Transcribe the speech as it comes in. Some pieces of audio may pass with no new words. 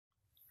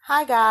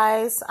Hi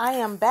guys, I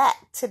am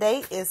back.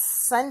 Today is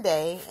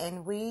Sunday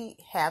and we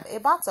have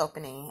a box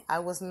opening. I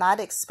was not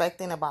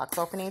expecting a box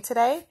opening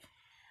today,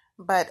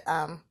 but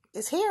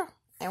it's here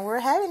and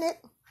we're having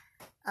it.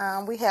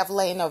 We have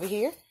laying over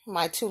here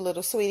my two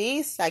little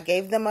sweeties. I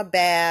gave them a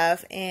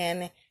bath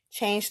and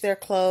changed their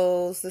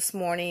clothes this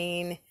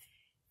morning.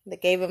 They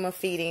gave them a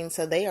feeding,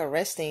 so they are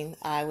resting.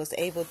 I was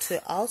able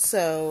to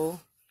also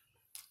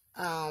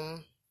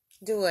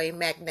do a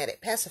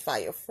magnetic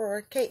pacifier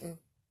for Caden.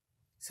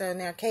 So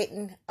now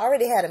Caden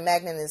already had a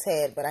magnet in his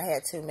head, but I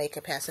had to make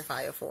a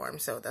pacifier for him.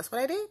 So that's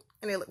what I did.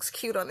 And it looks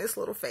cute on this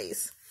little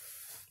face.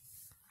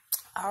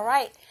 All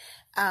right.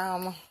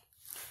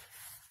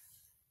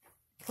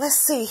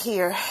 Let's see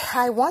here.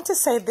 I want to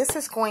say this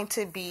is going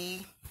to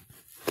be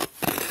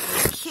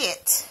the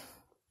kit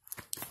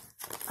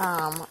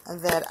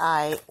that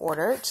I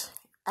ordered.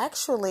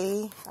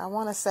 Actually, I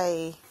want to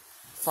say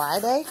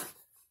Friday.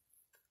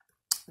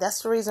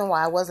 That's the reason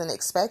why I wasn't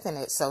expecting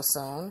it so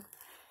soon.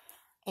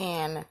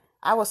 And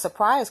I was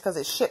surprised because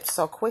it shipped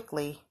so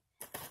quickly.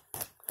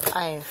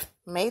 I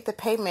made the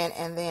payment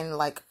and then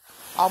like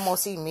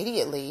almost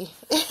immediately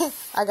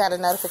I got a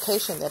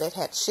notification that it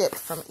had shipped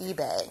from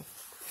eBay.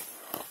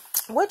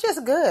 Which is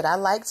good. I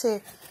like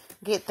to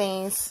get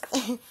things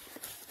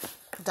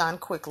done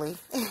quickly.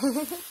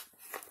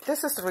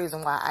 This is the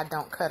reason why I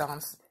don't cut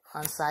on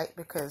site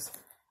because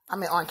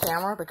on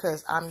camera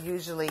because I'm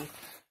usually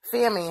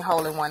filming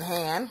holding one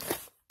hand.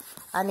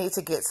 I need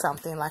to get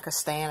something like a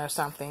stand or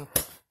something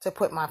to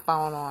put my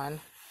phone on.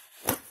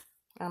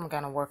 I'm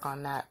going to work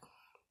on that.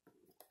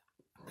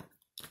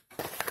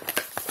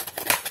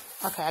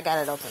 Okay, I got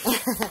it open.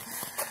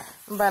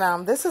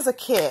 But this is a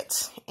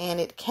kit, and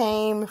it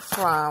came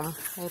from,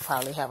 they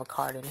probably have a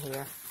card in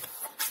here.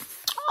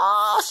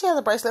 Oh, she has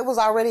a bracelet. It was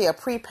already a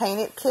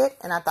pre-painted kit,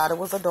 and I thought it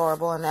was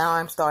adorable, and now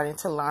I'm starting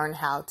to learn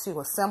how to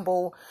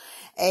assemble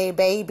a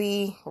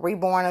baby,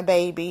 reborn a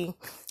baby.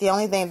 The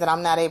only thing that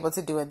I'm not able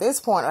to do at this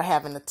point or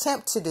have an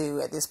attempt to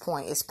do at this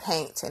point is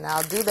paint. And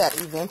I'll do that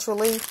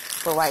eventually.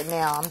 But right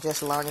now I'm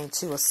just learning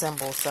to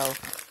assemble. So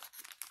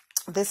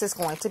this is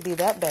going to be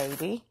that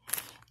baby.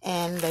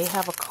 And they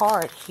have a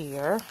card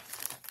here,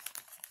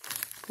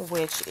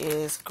 which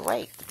is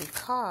great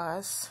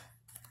because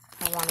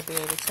I want to be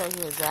able to tell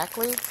you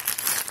exactly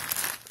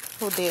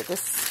who did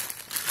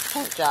this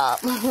paint job.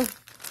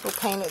 Who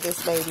painted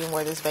this baby and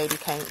where this baby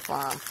came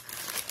from.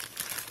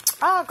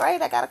 Oh,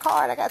 great. I got a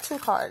card. I got two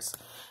cards.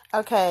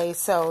 Okay,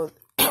 so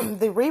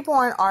the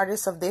reborn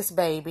artist of this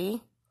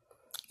baby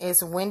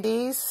is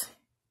Wendy's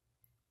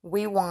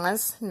Wee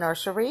Ones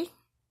Nursery.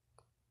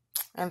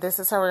 And this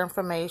is her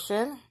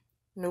information.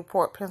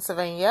 Newport,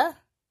 Pennsylvania.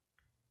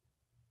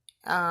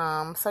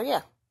 So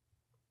yeah.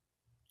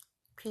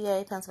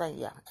 PA, Pennsylvania.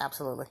 Yeah,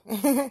 absolutely.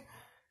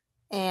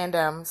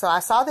 And so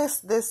I saw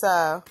this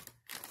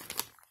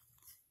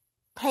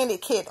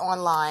painted kit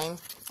online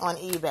on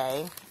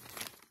eBay.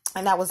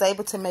 And I was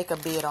able to make a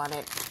bid on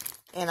it.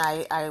 And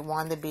I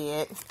won the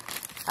bid.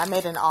 I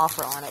made an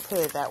offer on it. Put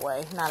it that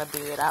way. Not a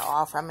bid.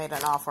 I made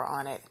an offer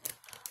on it.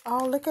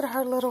 Oh, look at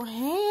her little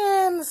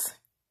hands.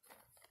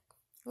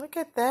 Look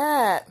at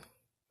that.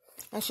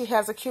 And she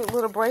has a cute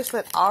little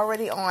bracelet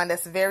already on.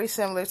 That's very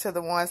similar to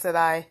the ones that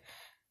I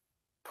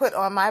put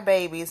on my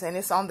babies. And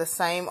it's on the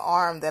same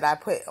arm that I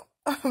put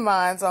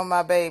mine on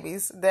my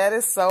babies. That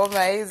is so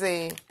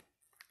amazing.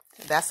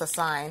 That's a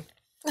sign.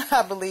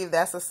 I believe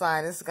that's a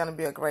sign. This is going to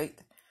be a great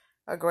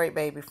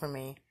baby for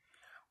me.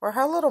 Or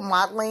her little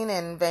modeling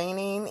and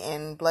veining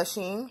and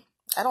blushing.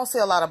 I don't see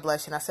a lot of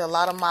blushing. I see a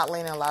lot of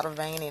modeling and a lot of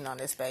veining on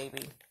this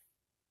baby.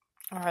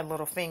 Her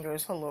little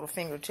fingers, her little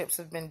fingertips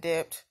have been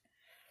dipped.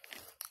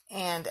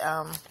 And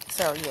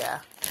so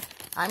yeah,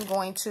 I'm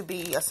going to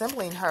be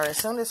assembling her as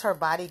soon as her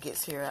body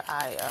gets here.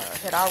 I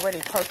had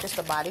already purchased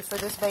the body for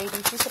this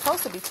baby. She's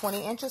supposed to be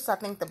 20 inches. I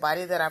think the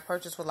body that I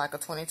purchased was like a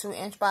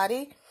 22-inch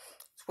body.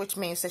 Which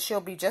means that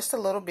she'll be just a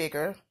little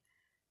bigger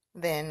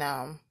than,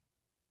 and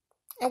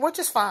which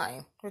is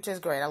fine, which is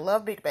great. I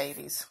love big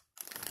babies.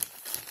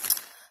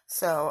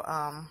 So,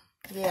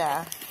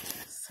 yeah,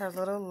 it's her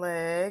little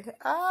leg.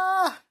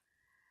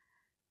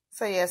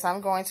 So yes,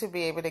 I'm going to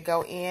be able to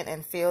go in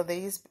and fill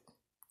these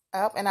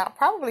up, and I'll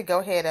probably go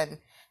ahead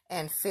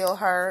and fill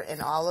her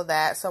and all of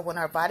that. So when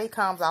her body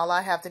comes, all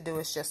I have to do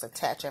is just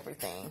attach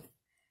everything.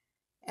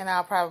 And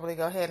I'll probably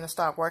go ahead and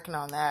start working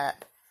on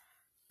that.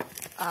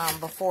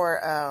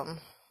 Before,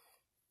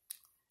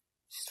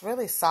 she's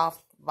really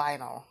soft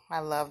vinyl. I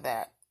love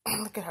that.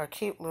 Look at her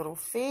cute little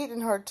feet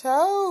and her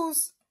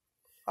toes.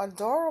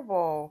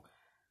 Adorable.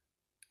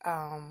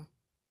 The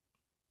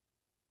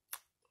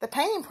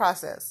painting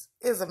process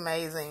is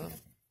amazing.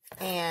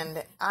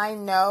 And I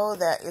know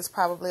that it's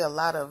probably a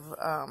lot of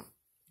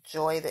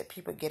joy that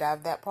people get out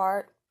of that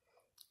part.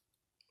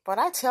 But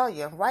I tell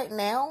you, right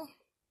now,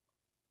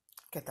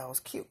 look at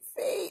those cute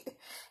feet.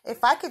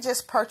 If I could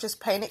just purchase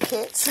painted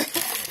kits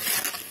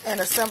and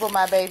assemble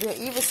my baby,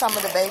 even some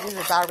of the babies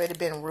that's already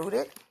been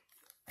rooted,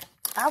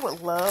 I would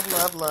love,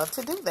 love, love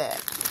to do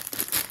that.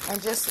 And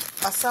just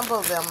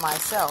assemble them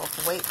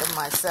myself, weight them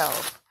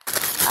myself.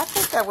 I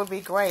think that would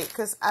be great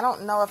because I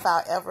don't know if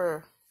I'll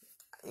ever,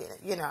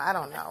 you know, I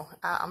don't know.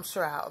 I'm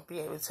sure I'll be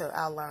able to,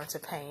 I'll learn to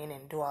paint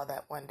and do all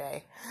that one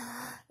day.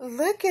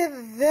 Look at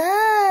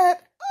that.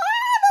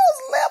 Oh,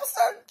 those lips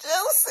are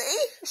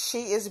juicy.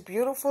 She is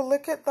beautiful.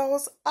 Look at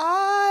those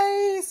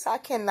eyes. I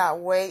cannot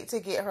wait to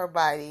get her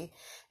body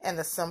and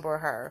assemble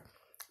her.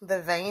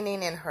 The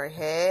veining in her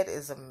head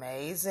is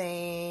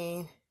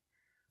amazing.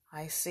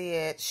 I see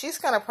it. She's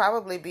going to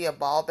probably be a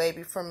ball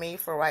baby for me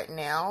for right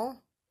now.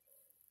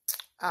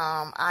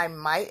 I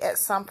might at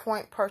some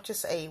point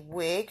purchase a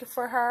wig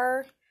for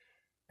her,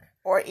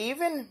 or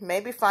even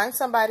maybe find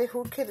somebody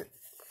who could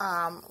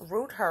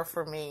root her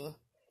for me.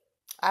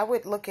 I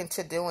would look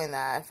into doing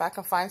that. If I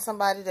can find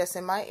somebody that's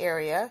in my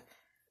area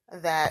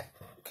that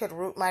could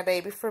root my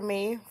baby for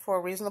me for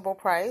a reasonable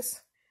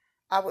price,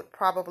 I would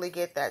probably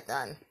get that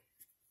done.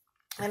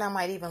 And I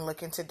might even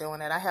look into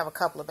doing it. I have a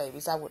couple of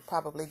babies. I would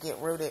probably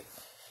get rooted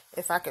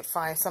if I could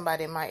find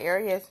somebody in my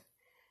area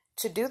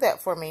to do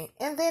that for me.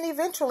 And then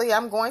eventually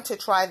I'm going to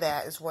try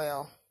that as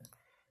well.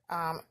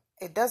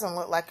 It doesn't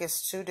look like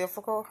it's too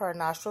difficult. Her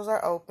nostrils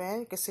are open.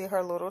 You can see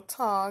her little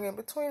tongue in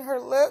between her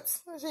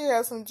lips. She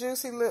has some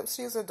juicy lips.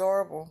 She's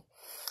adorable.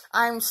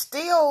 I'm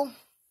still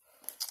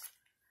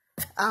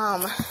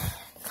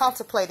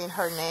contemplating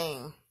her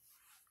name.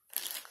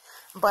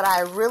 But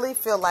I really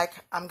feel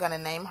like I'm going to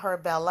name her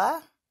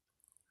Bella.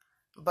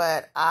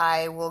 But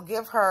I will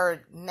give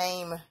her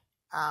name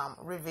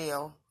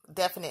reveal,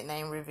 definite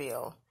name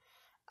reveal,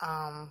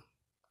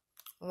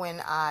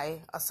 when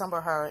I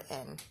assemble her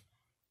and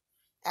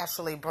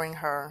actually bring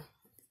her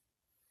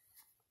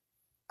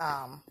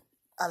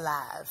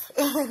alive.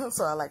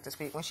 So I like to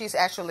speak. When she's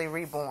actually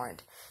reborn.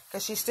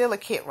 Because she's still a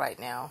kid right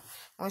now.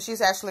 When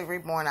she's actually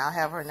reborn, I'll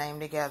have her name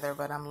together.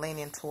 But I'm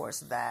leaning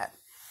towards that.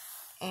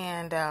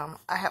 And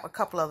I have a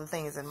couple other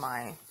things in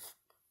mind.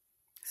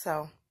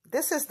 So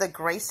this is the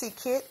Gracie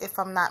kit, if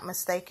I'm not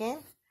mistaken.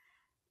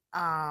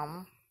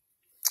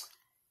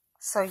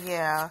 So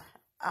yeah,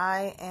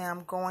 I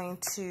am going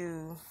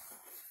to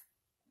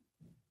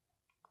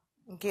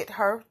get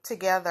her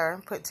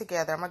together, put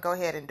together. I'm going to go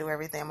ahead and do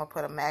everything. I'm going to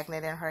put a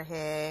magnet in her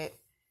head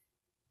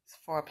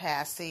for a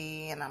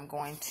passy. And I'm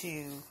going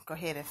to go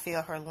ahead and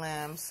fill her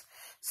limbs.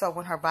 So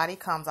when her body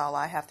comes, all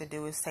I have to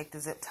do is take the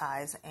zip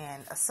ties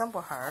and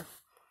assemble her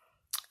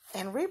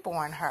and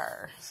reborn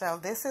her. So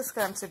this is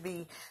going to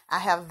be, I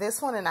have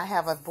this one and I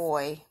have a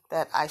boy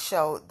that I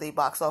showed the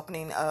box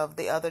opening of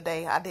the other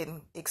day. I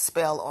didn't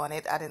expel on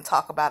it. I didn't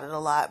talk about it a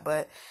lot,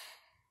 but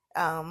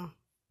I've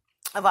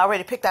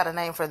already picked out a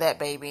name for that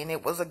baby, and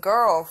it was a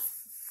girl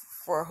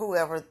for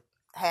whoever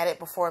had it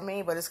before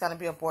me, but it's going to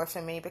be a boy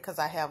for me because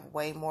I have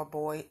way more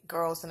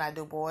girls than I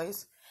do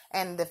boys,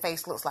 and the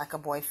face looks like a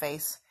boy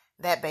face.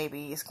 That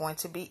baby is going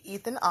to be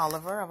Ethan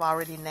Oliver. I've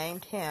already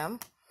named him,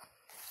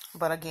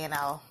 but again,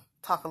 I'll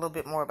talk a little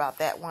bit more about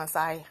that once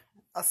I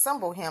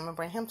assemble him and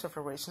bring him to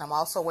fruition. I'm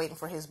also waiting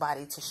for his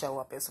body to show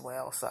up as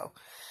well. So,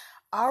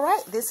 all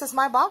right, this is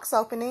my box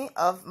opening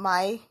of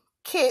my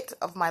kit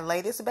of my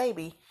latest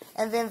baby.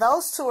 And then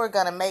those two are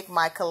going to make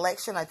my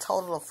collection a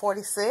total of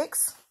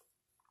 46.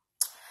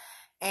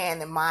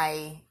 And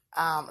my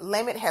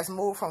limit has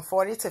moved from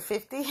 40 to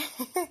 50.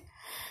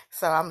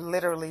 So I'm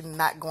literally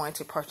not going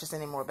to purchase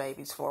any more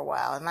babies for a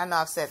while. And I know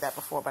I've said that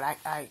before, but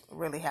I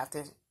really have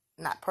to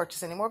not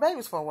purchase any more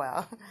babies for a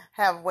while.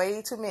 Have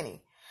way too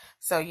many.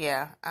 So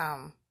yeah,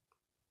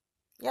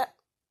 yep.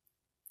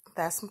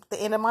 That's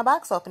the end of my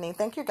box opening.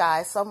 Thank you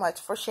guys so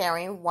much for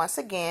sharing once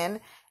again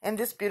in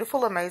this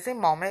beautiful, amazing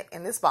moment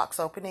in this box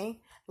opening.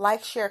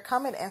 Like, share,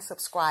 comment, and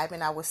subscribe.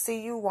 And I will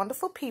see you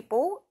wonderful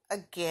people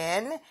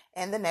again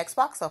in the next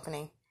box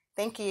opening.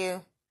 Thank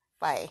you.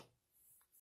 Bye.